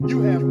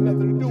You have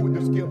nothing to do with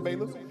this, Skip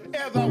Bayless.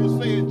 As I was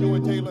saying,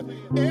 Joy Taylor,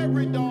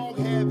 every dog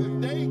has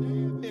his day,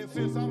 and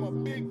since I'm a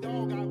big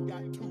dog, I've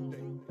got 2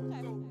 days. So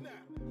now,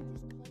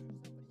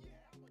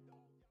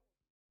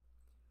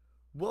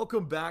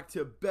 Welcome back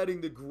to Betting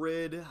the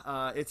Grid.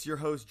 It's your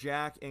host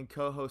Jack and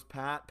co-host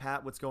Pat.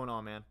 Pat, what's going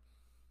on, man?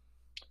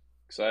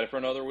 Excited for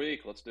another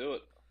week. Let's do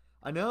it.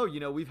 I know,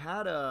 we've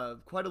had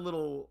quite a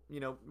little,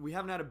 we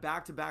haven't had a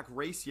back-to-back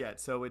race yet,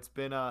 so it's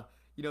been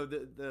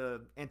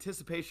the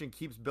anticipation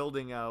keeps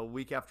building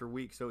week after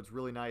week, so it's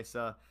really nice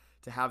to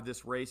have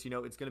this race.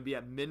 It's going to be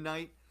at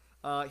midnight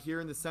here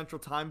in the Central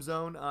Time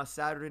Zone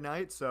Saturday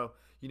night, so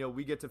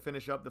we get to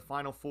finish up the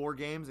final 4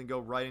 games and go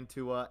right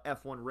into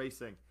F1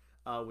 racing.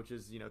 Which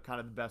is, kind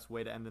of the best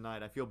way to end the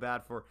night. I feel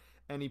bad for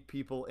any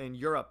people in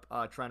Europe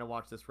trying to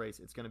watch this race.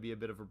 It's going to be a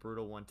bit of a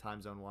brutal one time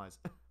zone wise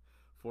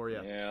for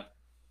you. Yeah.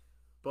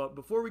 But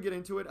before we get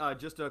into it,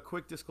 just a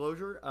quick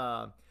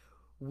disclosure.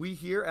 We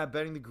here at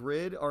Betting the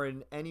Grid are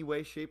in any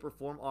way, shape, or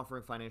form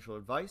offering financial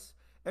advice.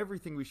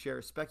 Everything we share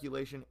is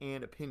speculation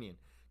and opinion.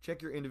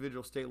 Check your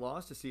individual state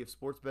laws to see if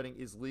sports betting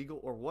is legal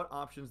or what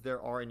options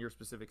there are in your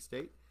specific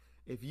state.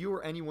 If you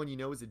or anyone you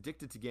know is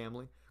addicted to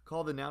gambling,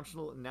 call the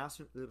National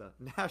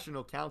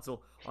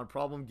Council on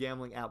Problem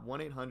Gambling at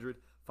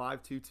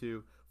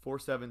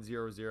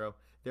 1-800-522-4700.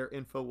 Their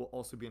info will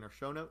also be in our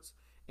show notes.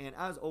 And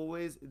as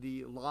always,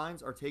 the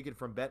lines are taken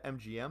from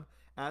BetMGM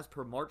as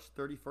per March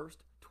 31st,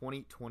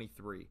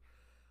 2023.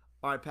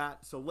 All right,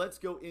 Pat, so let's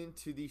go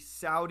into the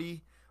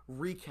Saudi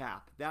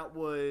recap.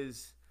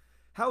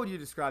 How would you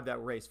describe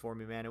that race for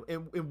me, man?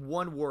 In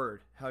one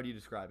word, how do you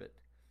describe it?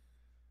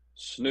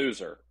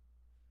 Snoozer.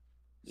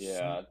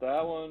 Yeah,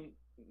 that one,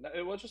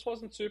 just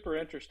wasn't super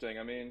interesting.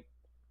 I mean,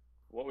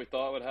 what we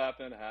thought would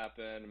happen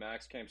happened.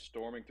 Max came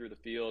storming through the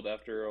field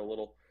after a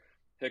little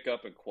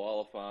hiccup in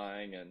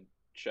qualifying, and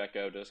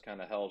Checo just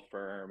kind of held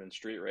firm in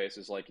street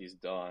races like he's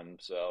done.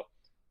 So,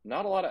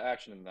 not a lot of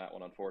action in that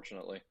one,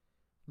 unfortunately.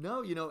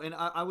 No, and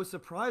I was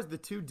surprised the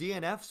 2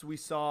 DNFs we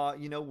saw,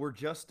 were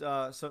just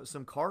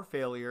some car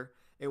failure.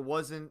 It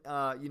wasn't,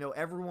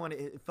 everyone,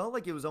 it felt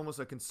like it was almost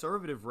a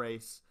conservative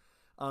race.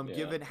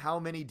 Given how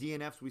many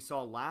DNFs we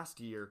saw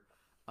last year.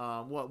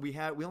 We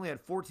only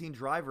had 14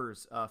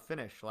 drivers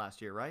finish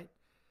last year, right?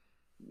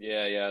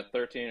 Yeah,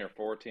 13 or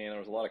 14. There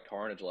was a lot of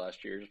carnage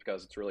last year just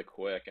because it's really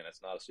quick and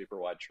it's not a super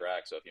wide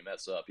track. So if you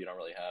mess up, you don't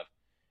really have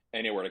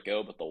anywhere to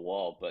go but the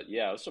wall. But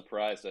yeah, I was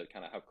surprised at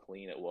kind of how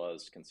clean it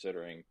was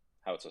considering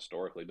how it's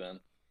historically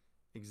been.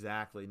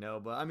 Exactly. No,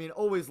 but I mean,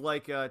 always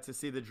like to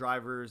see the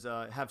drivers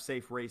have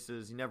safe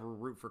races. You never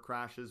root for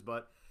crashes,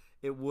 but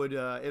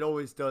it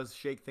always does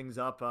shake things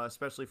up,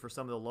 especially for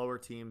some of the lower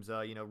teams,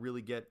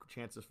 really get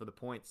chances for the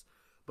points.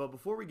 But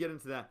before we get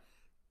into that,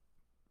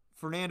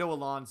 Fernando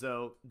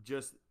Alonso,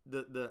 just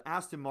the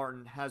Aston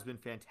Martin has been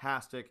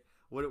fantastic.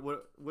 What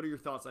are your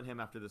thoughts on him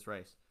after this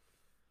race?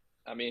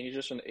 I mean, he's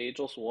just an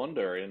ageless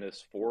wonder. In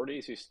his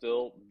 40s, he's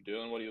still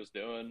doing what he was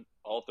doing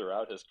all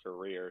throughout his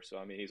career. So,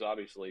 I mean, he's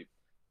obviously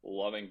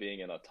loving being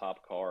in a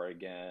top car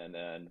again.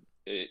 And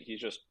he's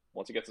just,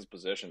 once he gets his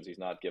positions, he's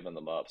not giving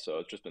them up. So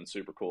it's just been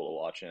super cool to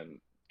watch him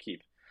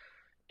keep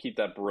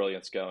that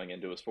brilliance going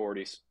into his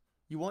 40s.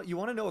 You want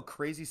to know a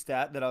crazy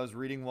stat that I was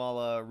reading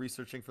while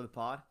researching for the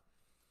pod?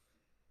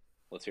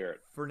 Let's hear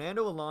it.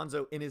 Fernando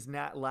Alonso in his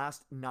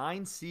last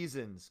 9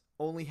 seasons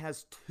only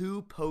has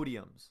 2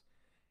 podiums.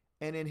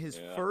 And in his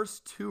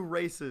first 2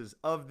 races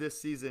of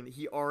this season,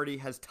 he already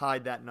has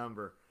tied that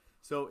number.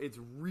 So it's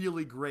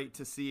really great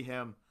to see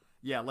him.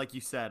 Yeah, like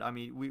you said, I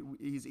mean,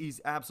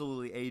 he's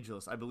absolutely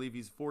ageless. I believe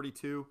he's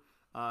 42,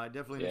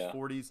 definitely in his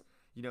 40s.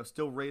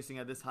 Still racing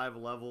at this high of a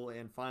level,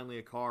 and finally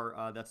a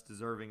car that's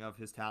deserving of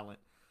his talent.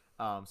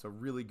 So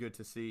really good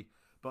to see.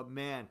 But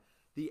man,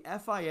 the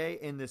FIA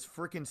in this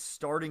freaking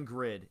starting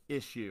grid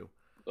issue.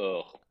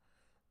 Ugh.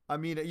 I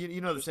mean,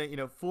 the saying,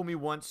 fool me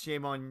once,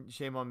 shame on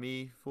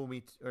me, fool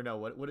me, or no,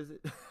 what is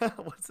it?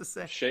 What's the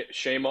saying?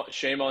 Shame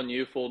on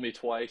you, fooled me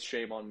twice,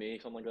 shame on me,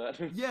 something like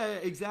that. Yeah,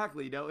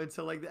 exactly. And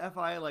so like the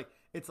FIA,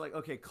 it's like,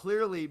 okay,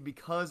 clearly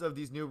because of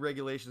these new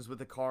regulations with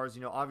the cars,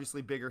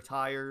 obviously bigger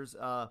tires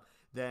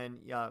than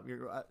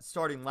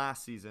starting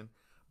last season,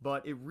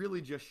 but it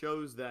really just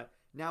shows that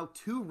now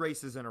 2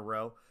 races in a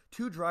row,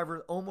 2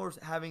 drivers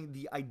almost having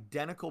the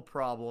identical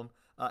problem,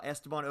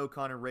 Esteban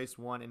Ocon in race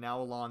 1 and now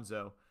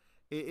Alonso.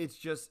 It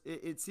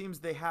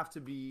seems they have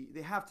to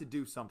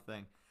do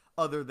something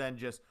other than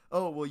just,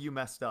 oh, well, you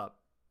messed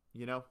up,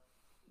 Yeah,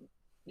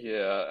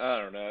 I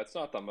don't know. It's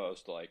not the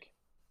most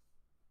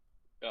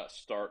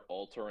start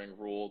altering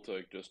rule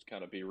to just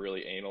kind of be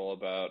really anal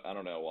about. I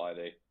don't know why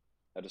they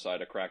decided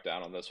to crack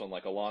down on this one.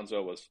 Like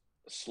Alonso was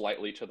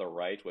slightly to the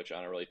right, which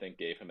I don't really think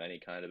gave him any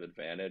kind of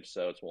advantage.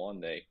 So it's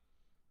one they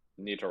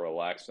need to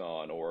relax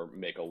on or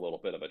make a little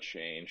bit of a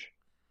change.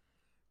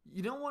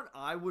 You know what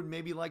I would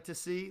maybe like to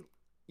see?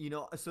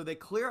 So they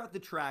clear out the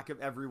track of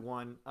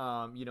everyone,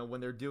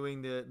 when they're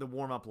doing the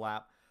warm-up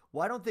lap.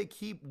 Why don't they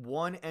keep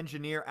one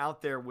engineer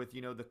out there with,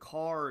 the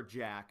car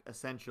jack,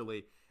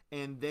 essentially,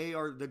 and they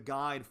are the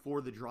guide for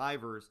the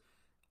drivers?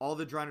 all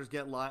the drivers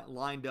get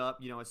lined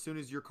up. As soon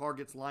as your car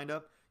gets lined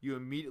up, you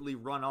immediately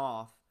run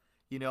off.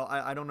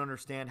 I don't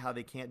understand how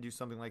they can't do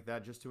something like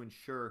that just to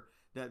ensure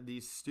that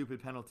these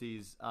stupid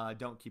penalties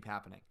don't keep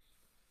happening.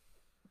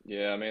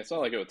 Yeah, I mean, it's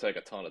not like it would take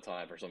a ton of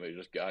time for somebody to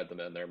just guide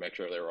them in there, make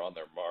sure they were on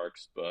their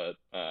marks, but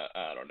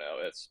I don't know.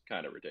 It's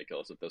kind of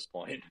ridiculous at this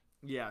point.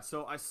 Yeah,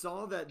 so I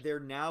saw that they're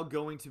now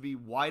going to be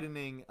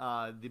widening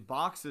the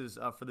boxes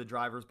for the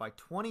drivers by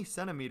 20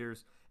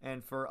 centimeters,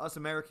 and for us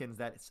Americans,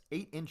 that's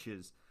 8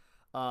 inches.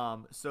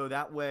 So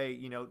that way,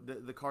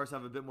 the cars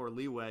have a bit more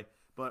leeway.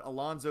 But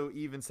Alonso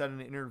even said in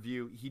an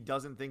interview he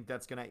doesn't think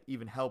that's going to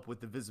even help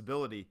with the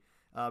visibility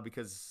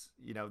because,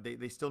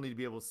 they still need to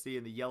be able to see,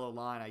 in the yellow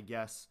line, I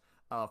guess,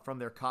 from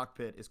their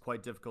cockpit is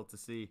quite difficult to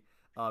see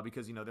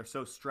because, they're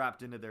so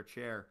strapped into their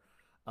chair.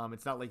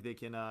 It's not like they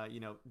can,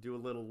 do a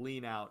little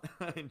lean out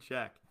and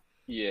check.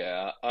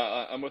 Yeah,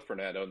 I'm with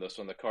Fernando on this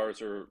one. The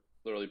cars are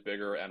literally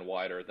bigger and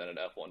wider than an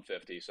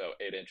F-150, so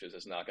 8 inches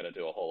is not going to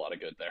do a whole lot of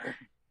good there.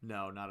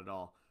 No, not at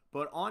all.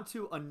 But on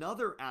to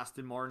another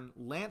Aston Martin,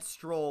 Lance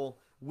Stroll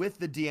with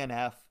the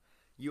DNF.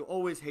 You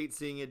always hate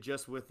seeing it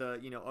just with a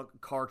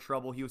car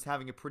trouble. He was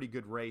having a pretty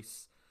good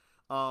race.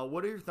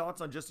 What are your thoughts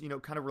on just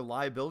kind of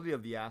reliability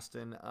of the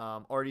Aston?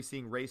 Already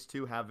seeing race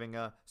 2 having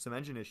some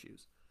engine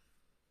issues.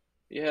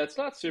 Yeah, it's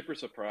not super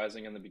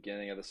surprising in the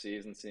beginning of the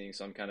season seeing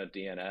some kind of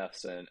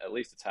DNFs, and at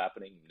least it's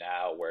happening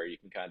now where you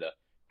can kind of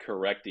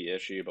correct the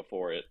issue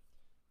before it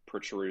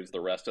protrudes the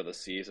rest of the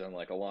season.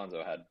 Like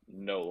Alonso had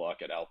no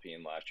luck at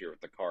Alpine last year with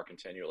the car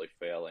continually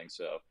failing,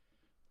 so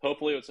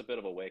hopefully it's a bit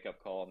of a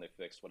wake-up call and they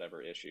fixed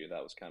whatever issue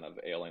that was kind of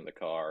ailing the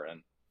car.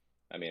 And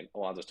I mean,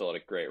 Alonso still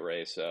had a great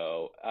race,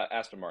 so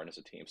Aston Martin as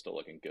a team still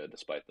looking good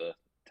despite the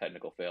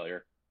technical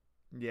failure.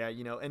 Yeah,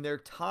 and they're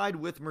tied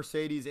with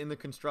Mercedes in the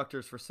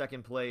constructors for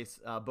second place,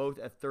 both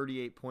at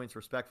 38 points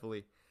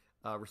respectively.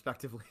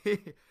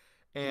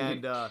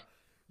 And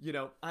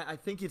I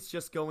think it's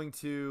just going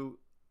to,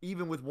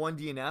 even with one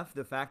DNF,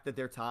 the fact that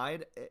they're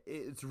tied,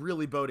 it's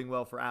really boding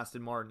well for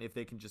Aston Martin if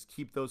they can just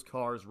keep those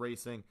cars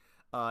racing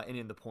and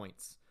in the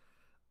points.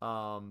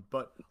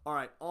 But all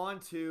right,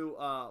 on to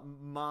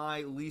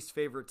my least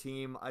favorite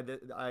team.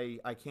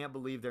 I can't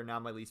believe they're now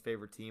my least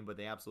favorite team, but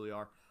they absolutely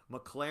are.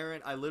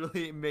 McLaren. I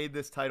literally made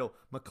this title,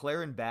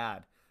 McLaren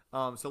Bad.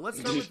 So let's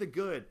start with the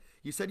good.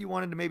 You said you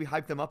wanted to maybe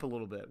hype them up a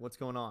little bit. What's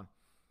going on?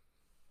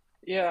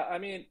 Yeah, I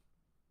mean,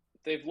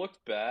 they've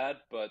looked bad,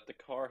 but the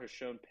car has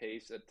shown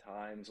pace at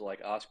times.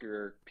 Like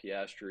Oscar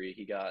Piastri,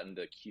 he got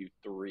into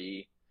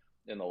Q3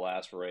 in the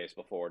last race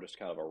before just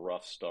kind of a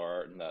rough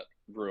start, and that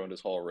ruined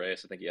his whole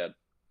race. I think he had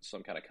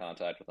some kind of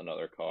contact with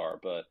another car,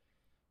 but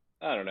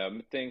I don't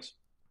know. Things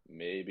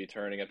may be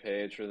turning a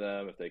page for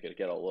them if they could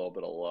get a little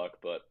bit of luck,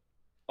 but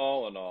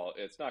all in all,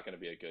 it's not going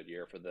to be a good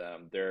year for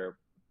them. They're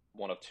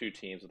one of 2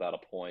 teams without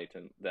a point,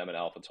 and them and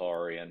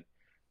AlphaTauri, and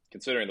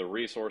considering the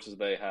resources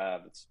they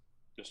have, it's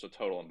just a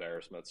total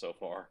embarrassment so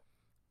far.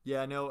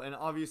 Yeah, no, and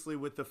obviously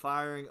with the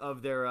firing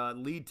of their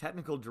lead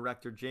technical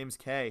director, James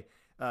Key,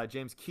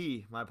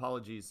 my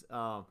apologies,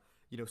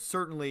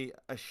 certainly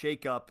a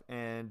shakeup,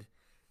 and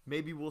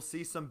maybe we'll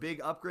see some big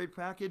upgrade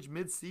package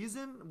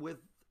mid-season with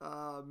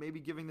maybe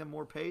giving them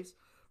more pace.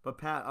 But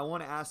Pat, I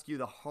want to ask you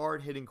the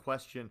hard-hitting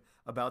question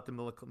about the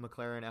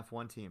McLaren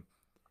F1 team.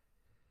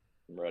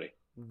 I'm ready.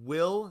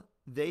 Will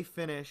they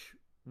finish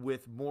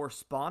with more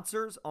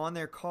sponsors on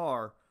their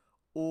car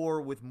or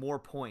with more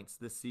points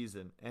this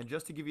season? And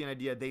just to give you an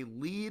idea, they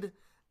lead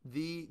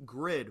the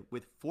grid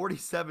with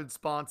 47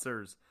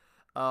 sponsors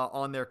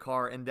on their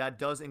car, and that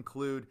does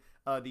include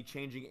the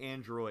changing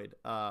Android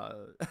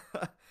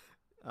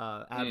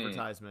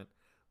advertisement.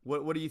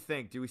 What do you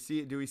think? Do we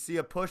see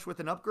a push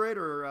with an upgrade,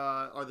 or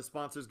are the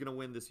sponsors going to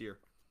win this year?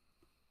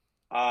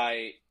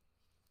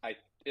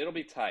 It'll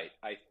be tight.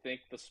 I think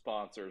the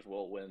sponsors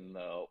will win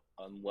though,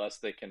 unless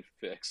they can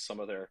fix some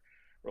of their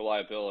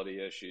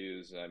reliability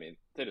issues. I mean,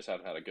 they just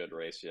haven't had a good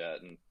race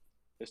yet, and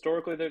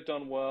historically they've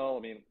done well. I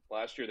mean,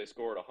 last year they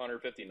scored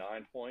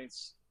 159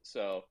 points,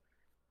 so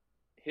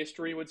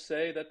history would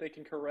say that they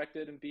can correct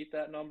it and beat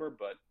that number,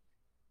 but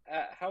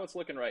how it's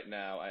looking right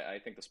now, I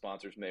think the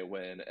sponsors may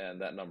win,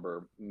 and that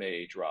number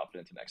may drop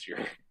into next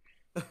year.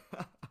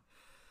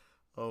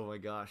 Oh my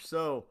gosh.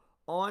 So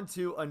on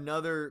to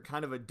another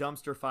kind of a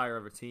dumpster fire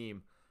of a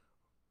team.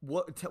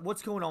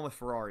 What's going on with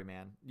Ferrari,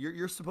 man?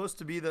 You're supposed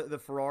to be the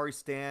Ferrari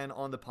stan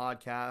on the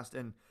podcast,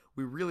 and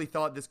we really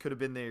thought this could have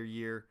been their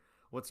year.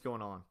 What's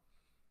going on?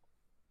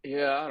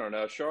 Yeah, I don't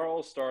know.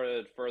 Charles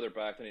started further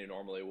back than he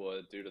normally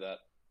would due to that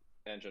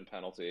engine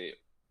penalty,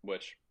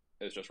 which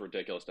is just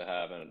ridiculous to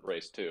have in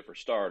race 2 for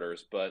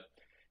starters. But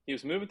he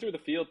was moving through the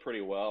field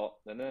pretty well,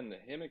 and then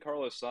him and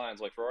Carlos Sainz,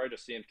 like Ferrari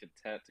just seemed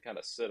content to kind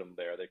of sit him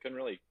there. They couldn't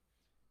really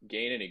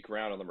gain any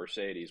ground on the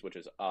Mercedes, which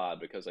is odd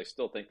because I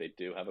still think they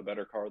do have a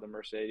better car than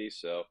Mercedes.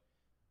 So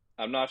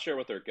I'm not sure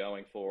what they're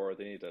going for.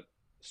 They need to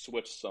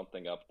switch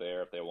something up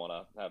there if they want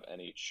to have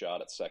any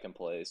shot at second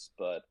place.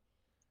 But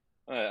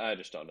I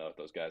just don't know with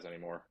those guys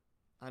anymore.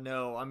 I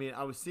know. I mean,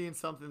 I was seeing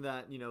something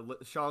that,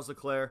 Charles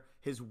Leclerc,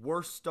 his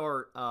worst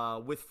start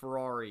with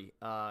Ferrari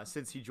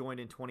since he joined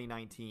in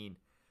 2019,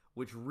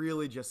 which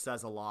really just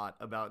says a lot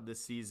about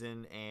this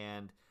season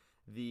and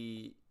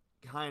the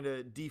kind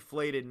of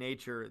deflated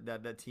nature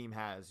that that team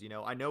has.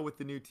 I know with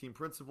the new team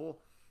principal,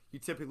 you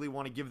typically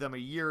want to give them a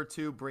year or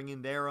two, bring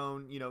in their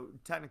own,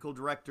 technical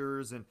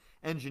directors and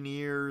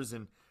engineers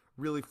and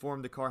really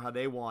form the car how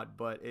they want.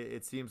 But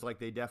it seems like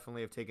they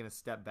definitely have taken a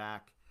step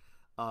back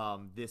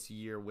this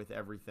year with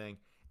everything.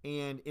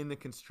 And in the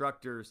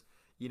constructors,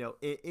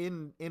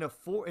 in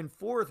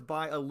fourth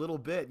by a little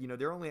bit,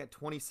 they're only at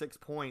 26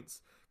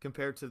 points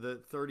compared to the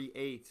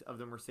 38 of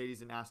the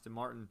Mercedes and Aston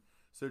Martin.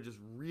 So just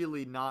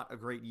really not a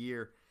great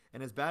year.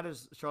 And as bad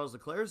as Charles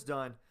Leclerc's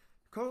done,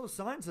 Carlos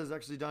Sainz has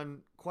actually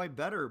done quite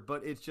better,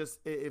 but it's just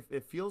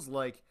it feels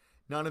like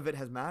none of it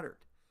has mattered.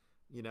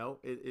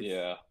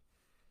 Yeah.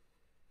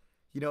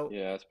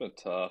 Yeah, it's been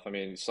tough. I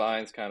mean,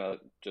 Sainz kind of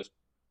just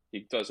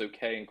he does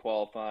okay in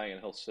qualifying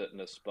and he'll sit in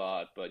his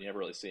spot, but you never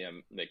really see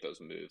him make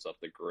those moves up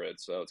the grid.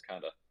 So it's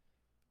kind of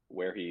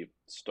where he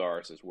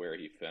starts is where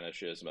he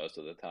finishes most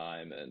of the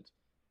time. And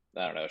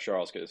I don't know,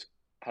 Charles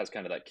has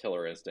kind of that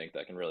killer instinct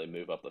that can really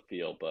move up the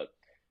field, but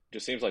it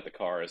just seems like the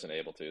car isn't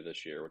able to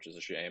this year, which is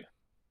a shame.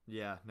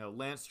 Yeah, no,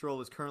 Lance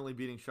Stroll is currently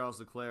beating Charles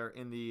Leclerc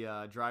in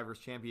the Drivers'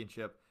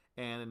 Championship,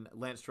 and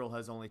Lance Stroll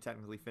has only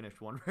technically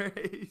finished one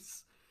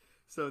race.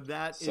 So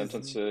that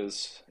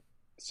sentences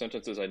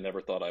I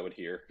never thought I would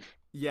hear.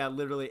 Yeah,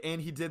 literally,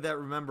 and he did that.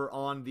 Remember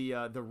on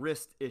the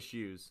wrist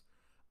issues.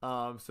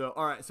 So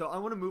all right, so I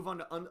want to move on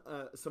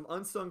to some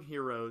unsung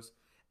heroes,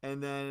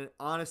 and then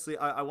honestly,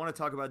 I want to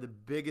talk about the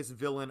biggest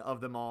villain of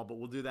them all, but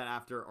we'll do that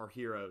after our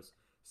heroes.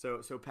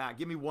 So Pat,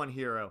 give me one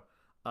hero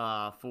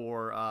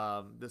for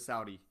the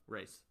Saudi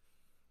race.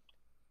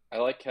 I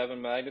like Kevin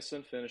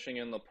Magnussen finishing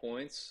in the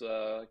points.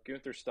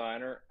 Gunther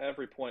Steiner,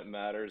 every point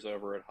matters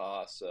over at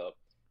Haas. So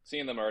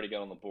seeing them already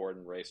get on the board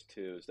in race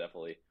 2 is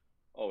definitely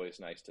always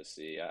nice to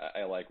see.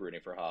 I like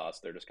rooting for Haas.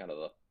 They're just kind of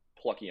the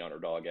plucky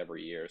underdog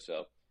every year.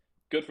 So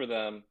good for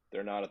them.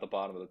 They're not at the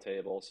bottom of the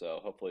table, so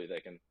hopefully they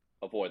can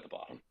avoid the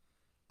bottom.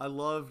 I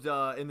loved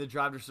in the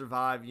Drive to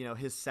Survive,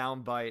 his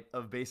soundbite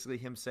of basically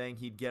him saying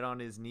he'd get on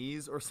his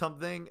knees or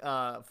something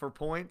for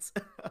points.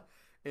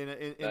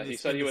 He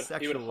said he would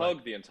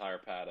hug the entire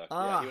paddock.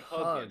 Yeah, he would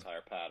hug the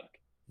entire paddock.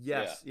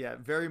 Yes, yeah,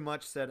 very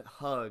much said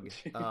hug.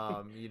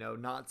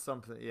 Not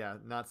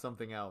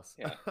something else.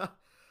 Yeah.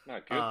 No,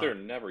 Gunther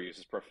never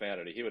uses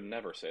profanity. He would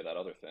never say that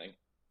other thing.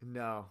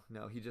 No,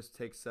 he just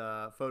takes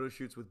photo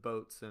shoots with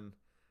boats and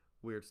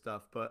weird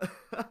stuff. But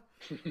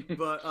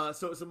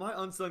so my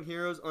unsung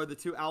heroes are the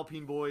two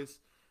Alpine boys,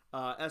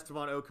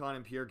 Esteban Ocon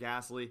and Pierre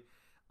Gasly.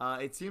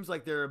 It seems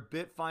like they're a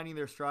bit finding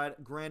their stride.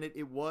 Granted,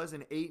 it was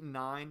an 8 and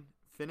 9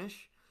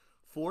 finish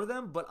for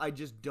them, but I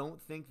just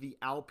don't think the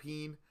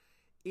Alpine,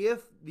 if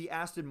the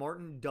Aston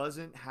Martin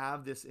doesn't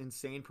have this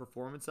insane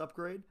performance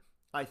upgrade,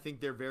 I think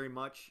they're very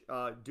much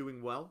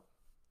doing well.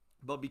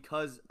 But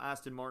because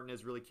Aston Martin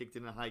has really kicked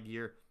in a high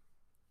gear,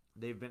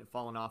 they've been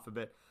falling off a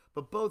bit.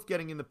 But both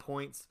getting in the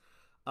points.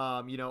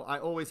 I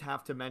always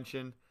have to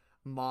mention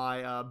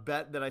my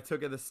bet that I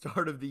took at the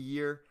start of the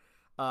year.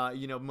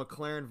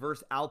 McLaren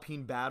versus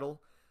Alpine battle.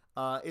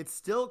 It's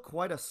still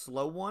quite a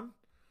slow one,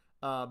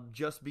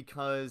 just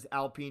because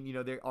Alpine,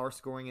 they are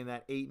scoring in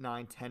that 8,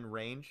 9, 10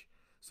 range.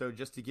 So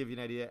just to give you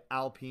an idea,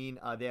 Alpine,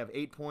 they have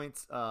 8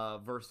 points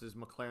versus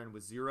McLaren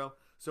with 0.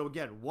 So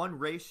again, one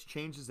race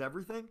changes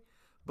everything.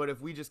 But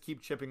if we just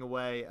keep chipping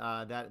away,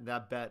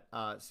 that bet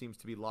seems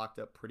to be locked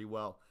up pretty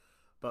well.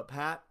 But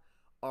Pat,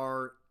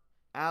 our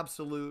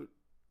absolute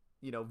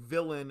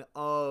villain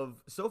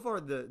of so far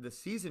the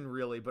season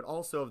really, but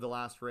also of the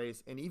last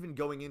race and even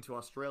going into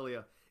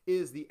Australia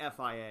is the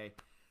FIA.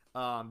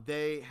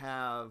 They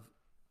have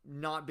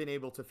not been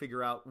able to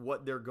figure out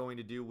what they're going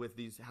to do with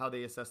these, how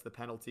they assess the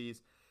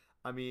penalties.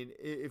 I mean,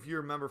 if you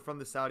remember from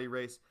the Saudi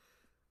race,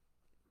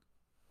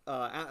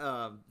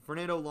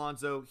 Fernando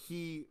Alonso,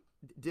 he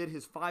did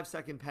his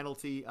 5-second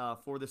penalty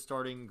for the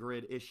starting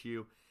grid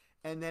issue.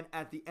 And then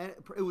at the end,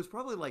 it was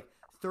probably like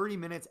 30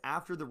 minutes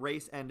after the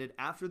race ended,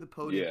 after the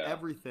podium,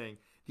 everything,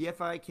 the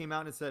FIA came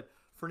out and said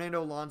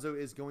Fernando Alonso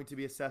is going to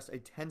be assessed a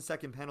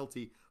 10-second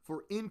penalty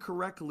for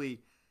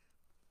incorrectly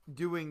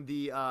doing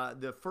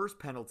the first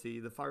penalty,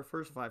 the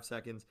first 5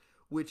 seconds,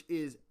 which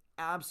is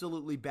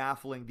absolutely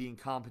baffling the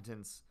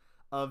incompetence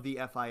of the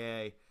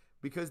FIA,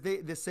 because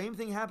the same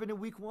thing happened in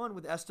week 1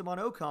 with Esteban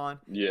Ocon,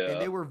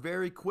 and they were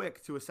very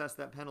quick to assess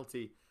that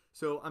penalty.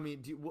 So, I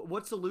mean,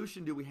 what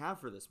solution do we have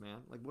for this, man?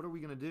 Like, what are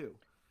we going to do?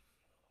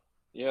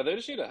 Yeah, they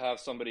just need to have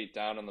somebody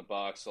down in the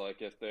box,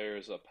 like if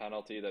there's a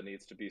penalty that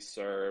needs to be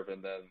served,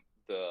 and then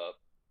the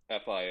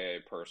FIA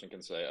person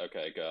can say,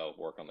 okay, go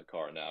work on the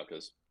car now.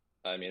 Because,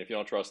 I mean, if you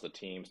don't trust the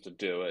teams to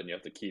do it and you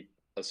have to keep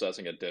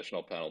assessing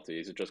additional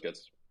penalties, it just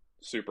gets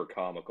super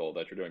comical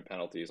that you're doing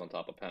penalties on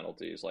top of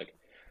penalties. Like,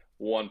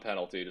 one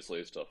penalty just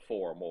leads to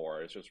 4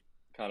 more. It's just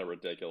kind of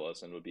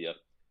ridiculous and would be a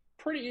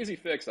pretty easy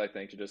fix, I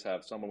think, to just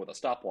have someone with a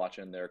stopwatch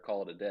in there,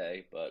 call it a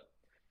day. But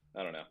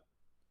I don't know.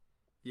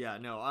 Yeah,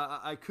 no,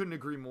 I couldn't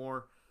agree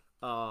more.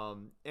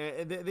 And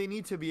they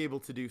need to be able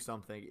to do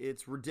something.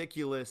 It's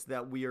ridiculous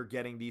that we are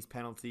getting these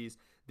penalties.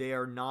 They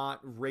are not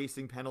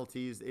racing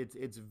penalties.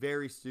 It's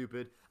very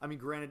stupid. I mean,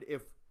 granted,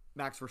 if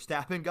Max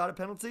Verstappen got a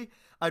penalty,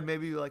 I'd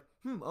maybe be like,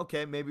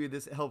 okay, maybe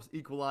this helps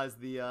equalize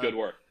the good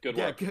work. Good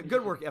work.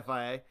 Good work,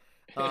 FIA.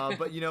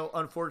 But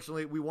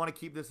unfortunately, we want to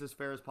keep this as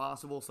fair as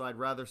possible. So I'd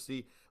rather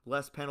see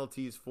less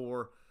penalties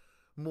for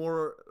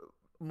more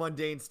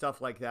mundane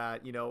stuff like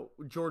that.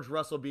 George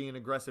Russell being an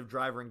aggressive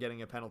driver and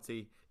getting a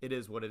penalty, it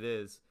is what it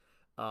is.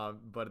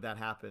 But that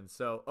happens.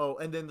 So,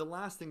 and then the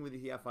last thing with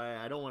the FIA,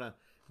 I don't want to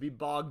be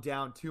bogged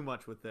down too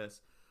much with this,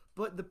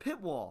 but the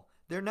pit wall.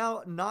 They're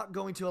now not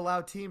going to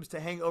allow teams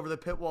to hang over the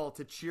pit wall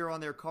to cheer on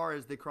their car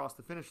as they cross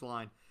the finish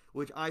line,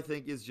 which I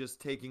think is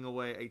just taking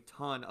away a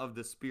ton of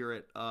the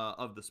spirit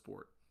of the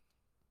sport.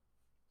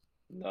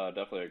 No,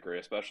 definitely agree,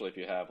 especially if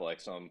you have like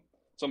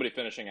somebody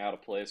finishing out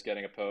of place,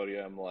 getting a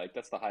podium. Like,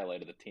 that's the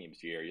highlight of the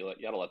team's year. You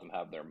got to let them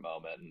have their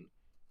moment. And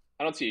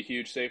I don't see a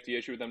huge safety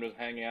issue with them just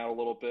hanging out a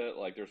little bit.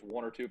 Like, there's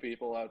one or two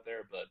people out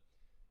there, but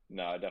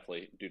no, I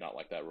definitely do not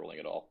like that ruling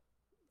at all.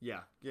 Yeah,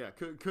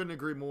 couldn't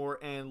agree more.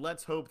 And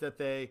let's hope that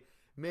they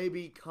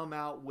maybe come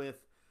out with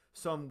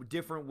some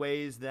different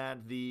ways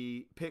that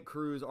the pit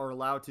crews are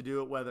allowed to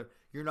do it, whether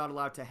you're not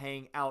allowed to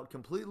hang out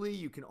completely,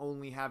 you can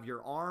only have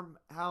your arm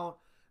out.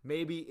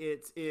 Maybe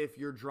it's if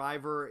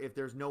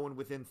there's no one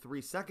within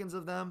 3 seconds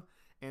of them,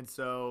 and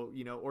so,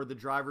 or the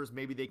drivers,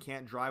 maybe they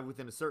can't drive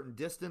within a certain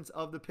distance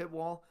of the pit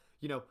wall,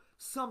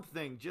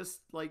 something just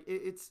like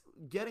it's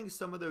getting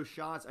some of those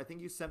shots. I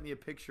think you sent me a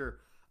picture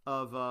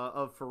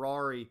of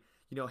Ferrari,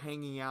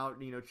 hanging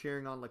out,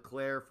 cheering on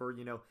Leclerc for,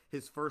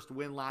 his first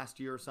win last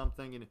year or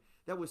something. And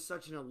that was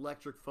such an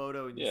electric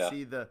photo. And you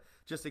see the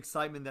just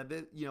excitement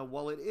that,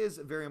 while it is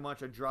very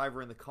much a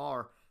driver in the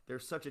car,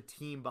 there's such a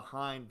team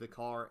behind the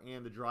car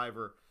and the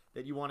driver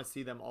that you want to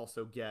see them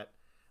also get,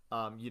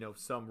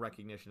 some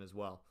recognition as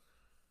well.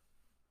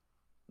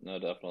 No,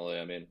 definitely.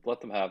 I mean, let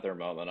them have their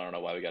moment. I don't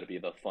know why we got to be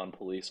the fun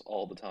police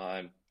all the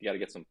time. You got to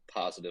get some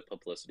positive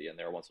publicity in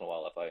there once in a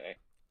while, FIA.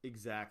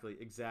 Exactly.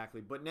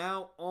 But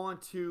now on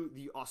to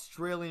the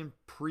Australian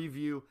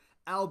preview,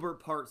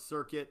 Albert Park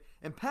circuit.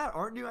 And Pat,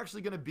 aren't you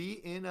actually going to be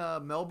in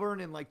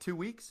Melbourne in like 2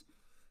 weeks?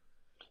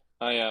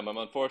 I am. I'm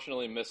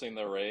unfortunately missing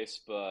the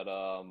race, but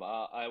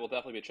I will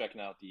definitely be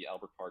checking out the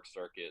Albert Park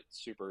circuit.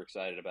 Super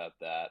excited about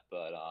that.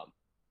 But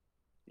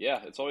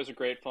yeah, it's always a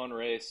great, fun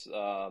race.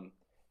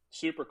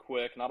 Super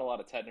quick, not a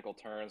lot of technical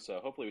turns, so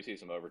hopefully we see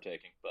some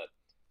overtaking. But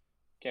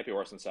can't be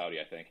worse than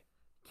Saudi, I think.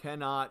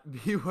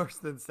 Cannot be worse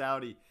than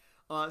Saudi.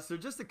 So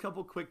just a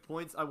couple quick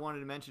points I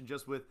wanted to mention,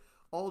 just with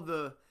all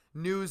the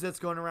news that's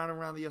going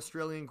around the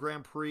Australian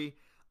Grand Prix,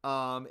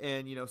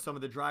 and some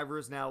of the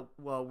drivers. Now,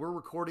 we're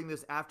recording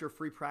this after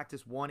free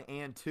practice 1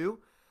 and 2,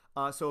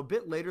 so a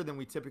bit later than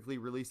we typically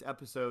release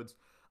episodes.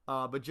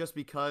 But just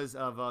because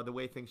of the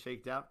way things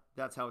shaked out,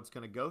 that's how it's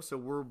going to go. So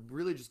we're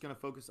really just going to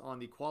focus on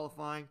the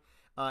qualifying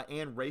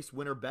and race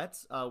winner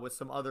bets, with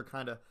some other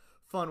kind of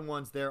fun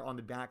ones there on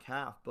the back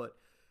half. But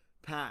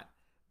Pat,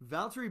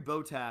 Valtteri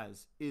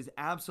Bottas is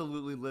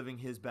absolutely living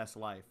his best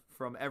life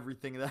from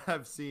everything that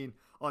I've seen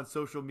on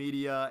social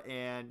media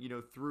and,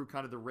 through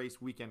kind of the race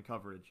weekend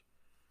coverage.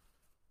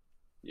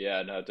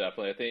 Yeah, no,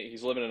 definitely. I think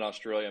he's living in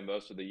Australia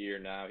most of the year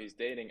now. He's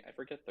dating, I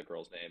forget the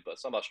girl's name, but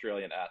some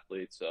Australian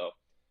athlete. So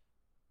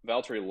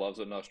Valtteri loves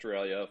it in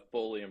Australia,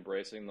 fully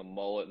embracing the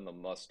mullet and the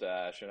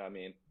mustache. And I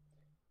mean,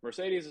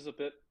 Mercedes is a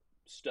bit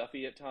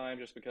stuffy at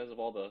times just because of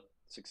all the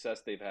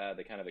success they've had.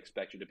 They kind of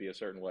expect you to be a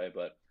certain way,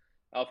 but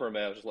Alfa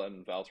Romeo just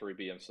letting Valtteri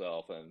be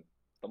himself, and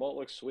the mullet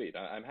looks sweet.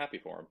 I'm happy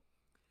for him.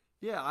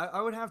 Yeah, I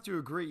would have to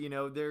agree.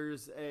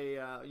 There's a,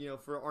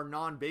 for our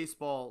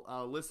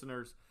non-baseball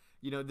listeners,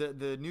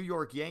 the New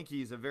York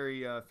Yankees, a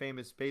very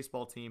famous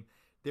baseball team,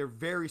 they're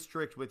very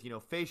strict with,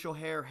 facial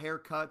hair,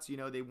 haircuts.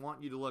 They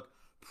want you to look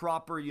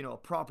proper, a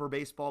proper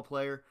baseball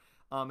player.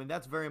 And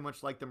that's very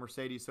much like the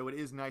Mercedes. So it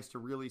is nice to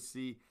really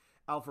see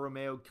Alfa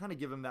Romeo kind of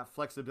give him that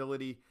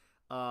flexibility,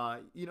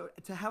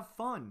 to have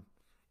fun.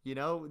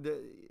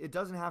 It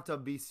doesn't have to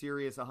be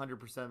serious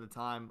 100% of the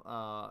time,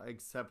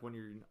 except when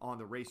you're on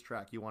the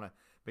racetrack. You want to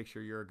make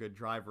sure you're a good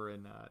driver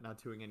and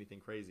not doing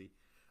anything crazy.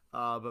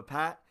 But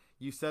Pat,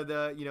 you said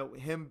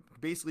him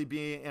basically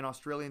being an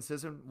Australian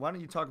citizen. Why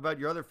don't you talk about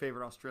your other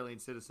favorite Australian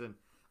citizen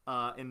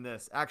in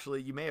this?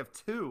 Actually, you may have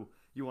two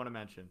you want to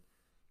mention.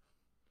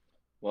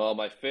 Well,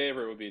 my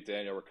favorite would be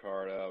Daniel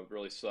Ricciardo. It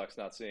really sucks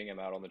not seeing him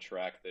out on the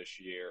track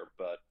this year,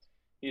 but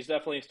he's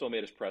definitely still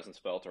made his presence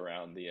felt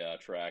around the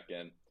track,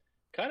 and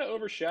kind of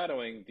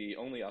overshadowing the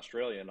only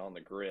Australian on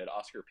the grid,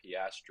 Oscar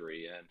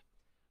Piastri. And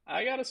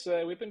I got to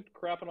say, we've been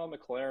crapping on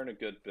McLaren a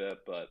good bit,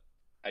 but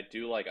I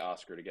do like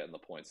Oscar to get in the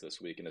points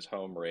this week in his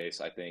home race.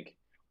 I think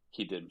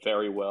he did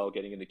very well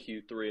getting into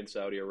Q3 in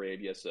Saudi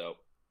Arabia. So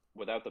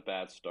without the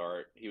bad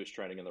start, he was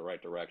trending in the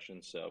right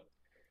direction. So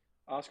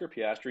Oscar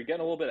Piastri,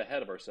 getting a little bit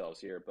ahead of ourselves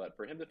here, but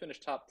for him to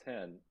finish top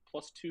 10,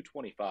 plus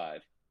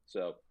 225.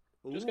 So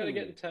just got to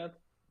get in 10th,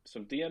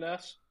 some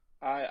DNS.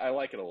 I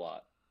like it a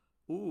lot.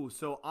 Ooh,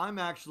 so I'm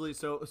actually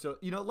so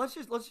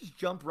let's just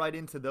jump right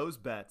into those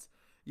bets.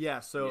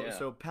 Yeah, Yeah.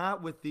 so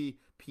Pat with the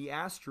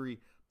Piastri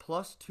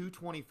plus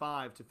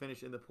 225 to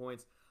finish in the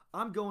points.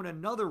 I'm going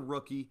another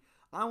rookie.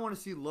 I want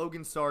to see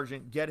Logan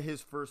Sargent get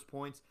his first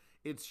points.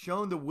 It's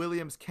shown the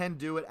Williams can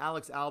do it.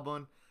 Alex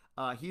Albon,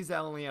 he's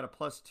only at a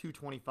plus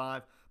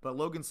 225, but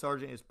Logan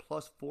Sargent is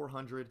plus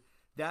 400.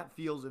 That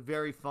feels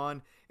very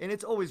fun, and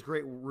it's always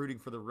great rooting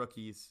for the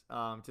rookies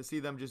to see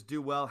them just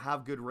do well,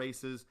 have good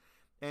races.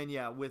 And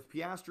yeah, with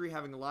Piastri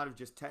having a lot of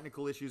just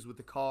technical issues with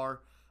the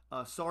car,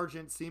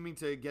 Sargent seeming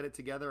to get it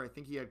together. I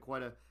think he had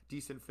quite a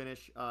decent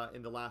finish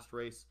in the last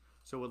race.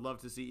 So would love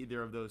to see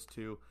either of those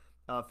two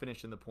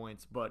finish in the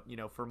points. But,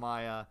 for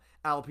my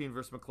Alpine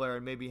versus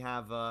McLaren, maybe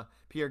have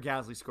Pierre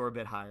Gasly score a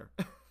bit higher.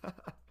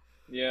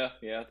 Yeah.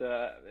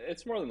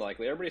 It's more than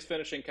likely. Everybody's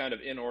finishing kind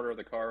of in order of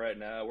the car right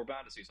now. We're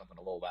bound to see something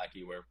a little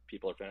wacky where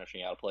people are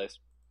finishing out of place.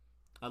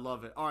 I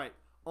love it. All right,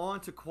 on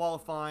to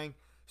qualifying.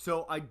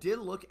 So I did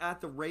look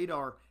at the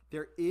radar.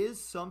 There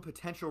is some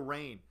potential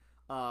rain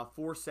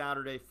for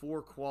Saturday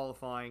for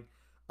qualifying,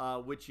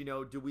 which,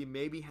 do we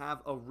maybe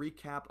have a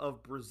recap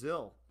of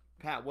Brazil?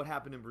 Pat, what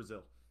happened in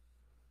Brazil?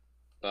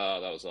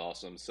 That was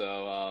awesome.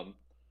 So,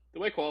 the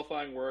way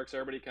qualifying works,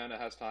 everybody kind of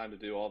has time to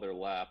do all their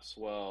laps.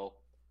 Well,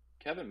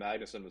 Kevin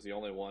Magnussen was the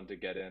only one to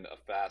get in a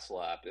fast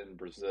lap in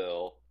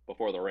Brazil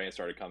before the rain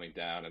started coming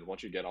down. And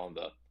once you get on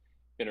the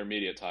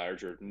intermediate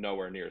tires, you're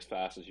nowhere near as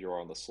fast as you are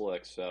on the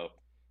slicks. So,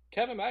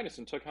 Kevin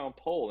Magnussen took home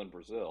pole in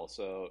Brazil.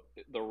 So,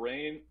 the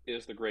rain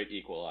is the great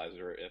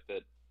equalizer. If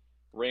it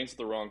rains at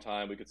the wrong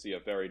time, we could see a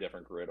very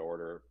different grid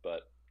order.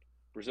 But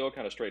Brazil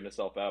kind of straightened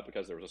itself out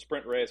because there was a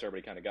sprint race.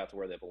 Everybody kind of got to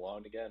where they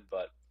belonged again.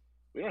 But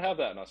we don't have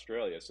that in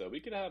Australia. So,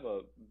 we could have a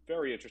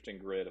very interesting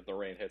grid if the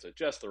rain hits at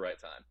just the right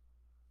time.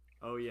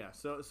 Oh yeah.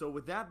 So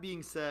with that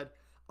being said,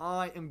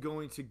 I am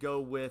going to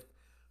go with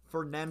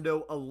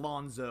Fernando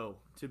Alonso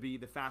to be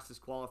the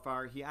fastest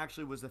qualifier. He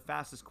actually was the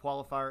fastest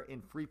qualifier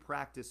in free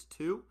practice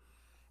too,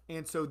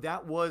 and so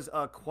that was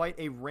quite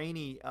a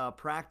rainy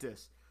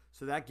practice.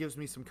 So that gives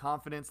me some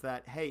confidence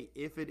that hey,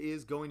 if it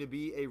is going to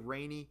be a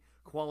rainy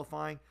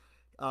qualifying,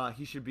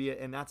 he should be,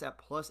 and that's at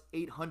plus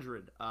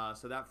 800.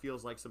 So that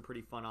feels like some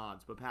pretty fun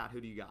odds. But Pat, who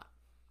do you got?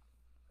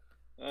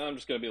 I'm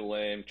just going to be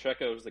lame.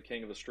 Checo is the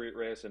king of the street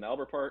race, and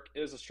Albert Park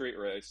is a street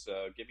race.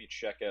 So give me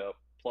Checo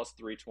plus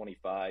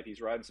 325.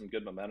 He's riding some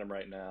good momentum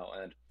right now,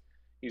 and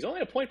he's only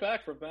a point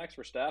back from Max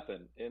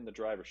Verstappen in the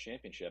Drivers'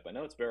 Championship. I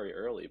know it's very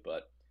early,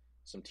 but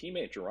some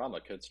teammate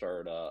drama could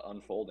start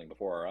unfolding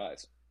before our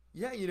eyes.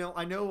 Yeah,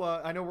 I know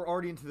we're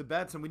already into the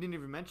bets, and we didn't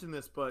even mention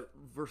this, but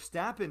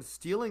Verstappen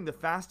stealing the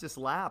fastest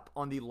lap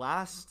on the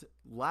last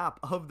lap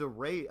of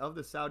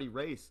the Saudi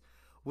race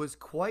was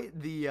quite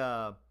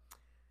the.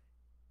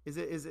 Is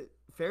it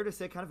fair to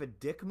say kind of a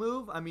dick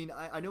move? I mean,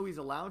 I know he's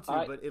allowed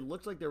to, but it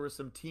looked like there were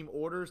some team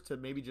orders to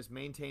maybe just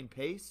maintain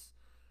pace.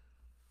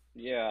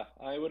 Yeah,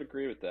 I would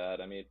agree with that.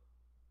 I mean,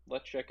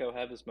 let Checo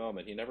have his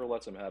moment. He never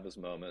lets him have his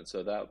moment.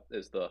 So that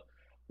is the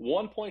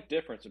 1 point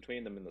difference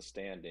between them in the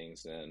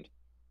standings, and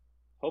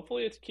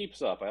hopefully it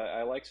keeps up.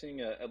 I like seeing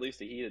at least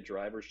a heated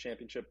drivers'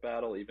 championship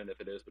battle, even if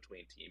it is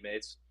between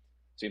teammates.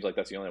 Seems like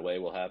that's the only way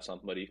we'll have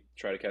somebody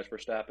try to catch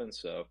Verstappen.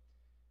 So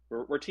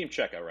we're Team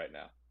Checo right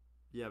now.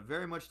 Yeah,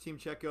 very much Team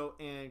Checo.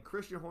 And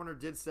Christian Horner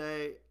did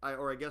say,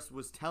 or I guess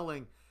was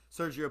telling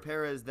Sergio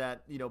Perez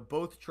that,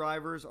 both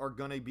drivers are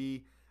going to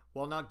be,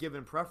 while not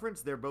given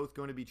preference, they're both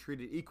going to be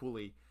treated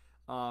equally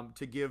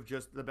to give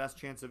just the best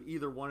chance of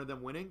either one of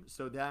them winning.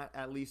 So that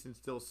at least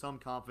instills some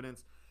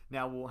confidence.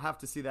 Now, we'll have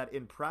to see that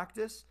in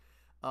practice.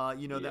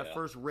 That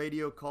first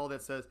radio call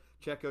that says,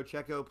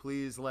 Checo,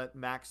 please let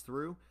Max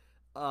through.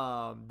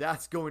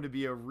 That's going to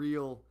be a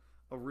real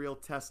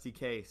testy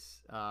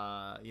case,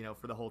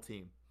 for the whole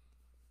team.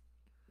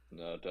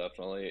 No,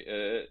 definitely.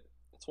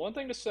 It's one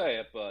thing to say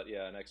it, but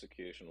yeah, in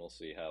execution, we'll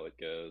see how it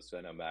goes.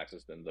 I know Max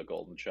has been the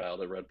golden child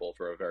at Red Bull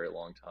for a very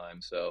long time,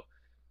 so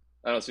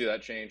I don't see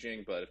that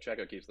changing. But if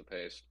Checo keeps the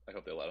pace, I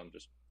hope they let him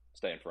just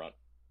stay in front.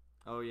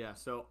 Oh, yeah.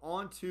 So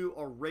on to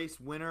a race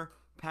winner.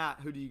 Pat,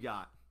 who do you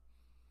got?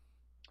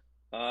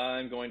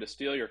 I'm going to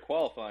steal your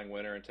qualifying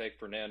winner and take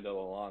Fernando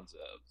Alonso.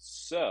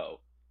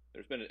 So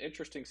there's been an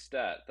interesting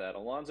stat that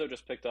Alonso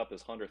just picked up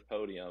his 100th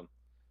podium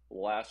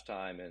last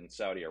time in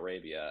Saudi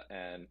Arabia,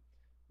 and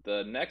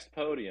the next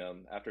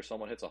podium after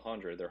someone hits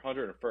 100, their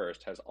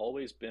 101st, has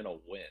always been a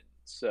win.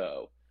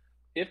 So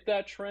if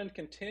that trend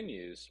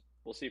continues,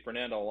 we'll see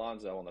Fernando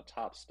Alonso on the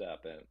top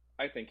step, and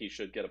I think he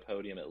should get a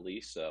podium at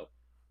least, so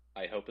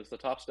I hope it's the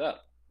top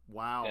step.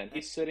 Wow. And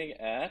he's sitting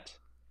at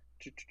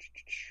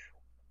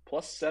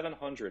plus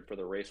 700 for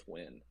the race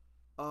win.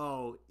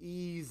 Oh,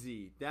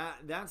 easy.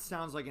 That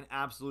sounds like an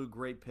absolute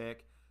great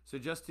pick. So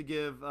just to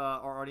give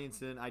our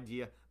audience an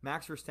idea,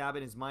 Max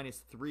Verstappen is minus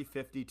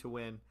 350 to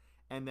win,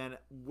 and then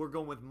we're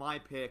going with my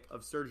pick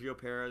of Sergio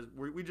Perez.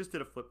 We just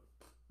did a flip.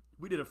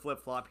 We did a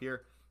flip-flop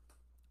here.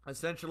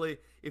 Essentially,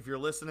 if you're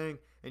listening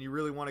and you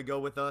really want to go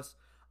with us,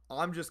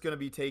 I'm just going to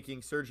be taking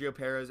Sergio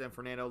Perez and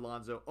Fernando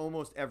Alonso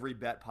almost every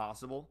bet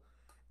possible.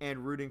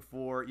 and rooting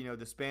for,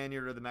 the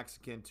Spaniard or the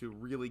Mexican to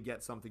really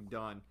get something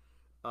done,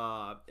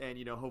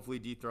 and hopefully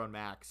dethrone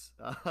Max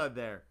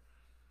there.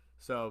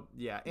 So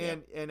yeah,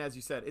 and as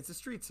you said, it's a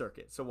street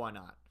circuit, so why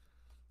not?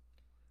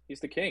 He's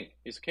the king.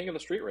 He's the king of the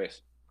street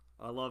race.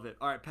 I love it.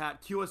 All right,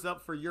 Pat, cue us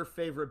up for your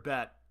favorite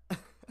bet.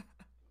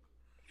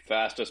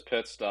 Fastest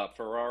pit stop.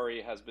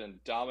 Ferrari has been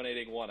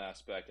dominating one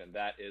aspect, and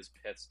that is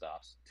pit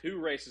stops. 2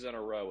 races in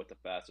a row with the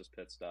fastest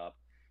pit stop.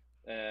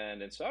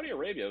 And in Saudi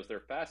Arabia, it was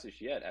their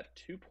fastest yet at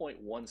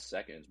 2.1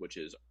 seconds, which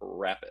is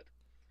rapid.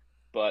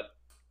 But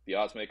the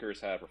odds makers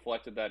have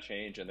reflected that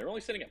change, and they're only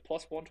sitting at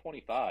plus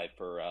 125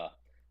 for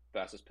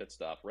fastest pit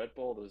stop. Red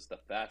Bull is the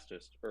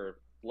fastest, or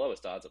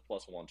lowest odds at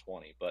plus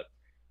 120. But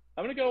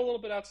I'm going to go a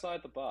little bit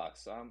outside the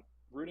box. I'm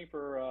rooting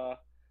for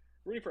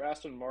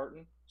Aston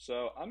Martin,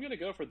 so I'm going to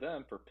go for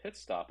them for pit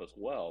stop as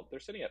well. They're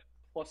sitting at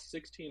plus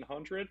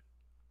 1,600,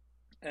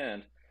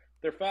 and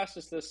their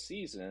fastest this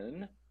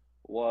season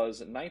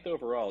was 9th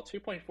overall,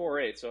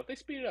 2.48. So if they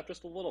speed it up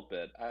just a little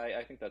bit,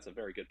 I think that's a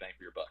very good bang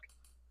for your buck.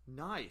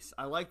 Nice.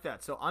 I like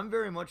that. So I'm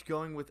very much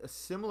going with a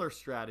similar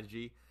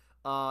strategy.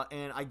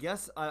 And I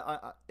guess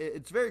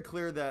it's very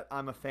clear that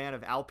I'm a fan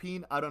of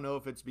Alpine. I don't know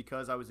if it's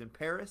because I was in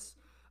Paris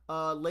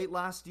late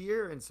last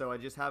year, and so I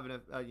just have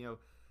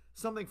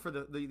something for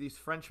these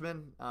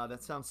Frenchmen.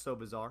 That sounds so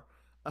bizarre.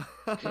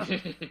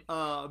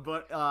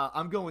 But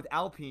I'm going with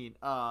Alpine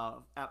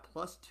at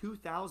plus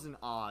 2,000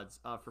 odds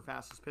for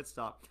fastest pit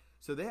stop.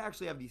 So they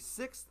actually have the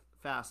 6th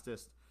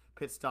fastest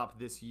pit stop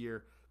this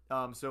year.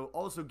 So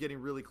also getting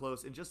really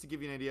close. And just to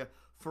give you an idea,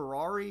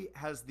 Ferrari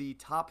has the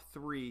top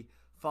 3,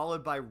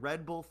 followed by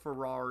Red Bull,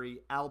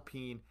 Ferrari,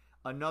 Alpine,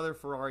 another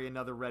Ferrari,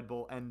 another Red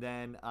Bull, and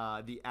then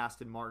the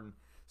Aston Martin.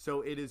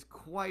 So it is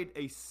quite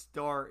a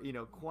start,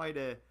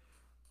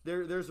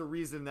 there's a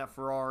reason that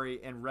Ferrari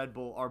and Red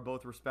Bull are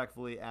both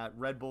respectively at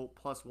Red Bull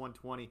plus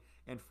 120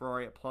 and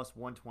Ferrari at plus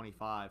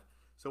 125.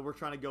 So we're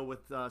trying to go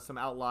with some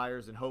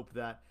outliers and hope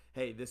that,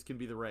 hey, this can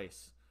be the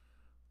race.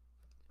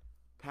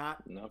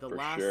 Pat, the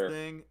last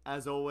thing,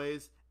 as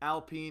always,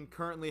 Alpine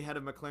currently ahead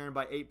of McLaren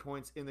by 8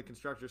 points in the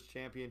Constructors'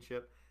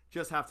 Championship.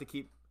 Just have to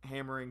keep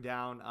hammering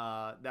down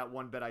that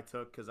one bet I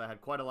took because I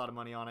had quite a lot of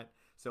money on it.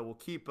 So we'll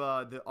keep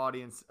the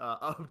audience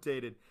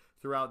updated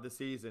throughout the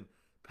season.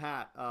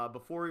 Pat,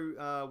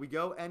 before we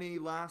go, any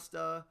last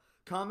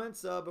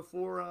comments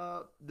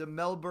before the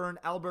Melbourne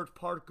Albert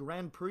Park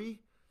Grand Prix?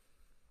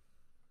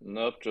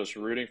 Nope, just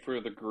rooting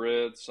for the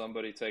grid.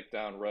 Somebody take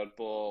down Red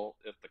Bull.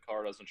 If the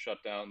car doesn't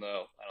shut down,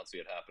 though, I don't see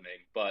it happening.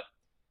 But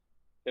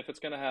if it's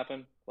going to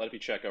happen, let it be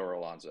Checo or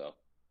Alonso.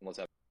 Let's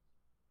have.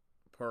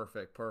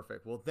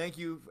 Perfect. Well, thank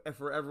you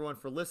for everyone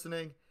for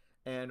listening,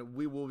 and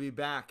we will be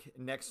back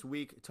next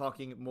week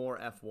talking more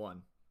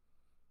F1.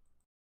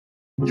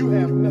 You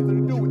have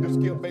nothing to do with the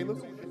Skip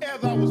Bayless.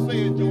 As I was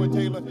saying, Joy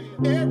Taylor,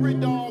 every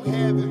dog has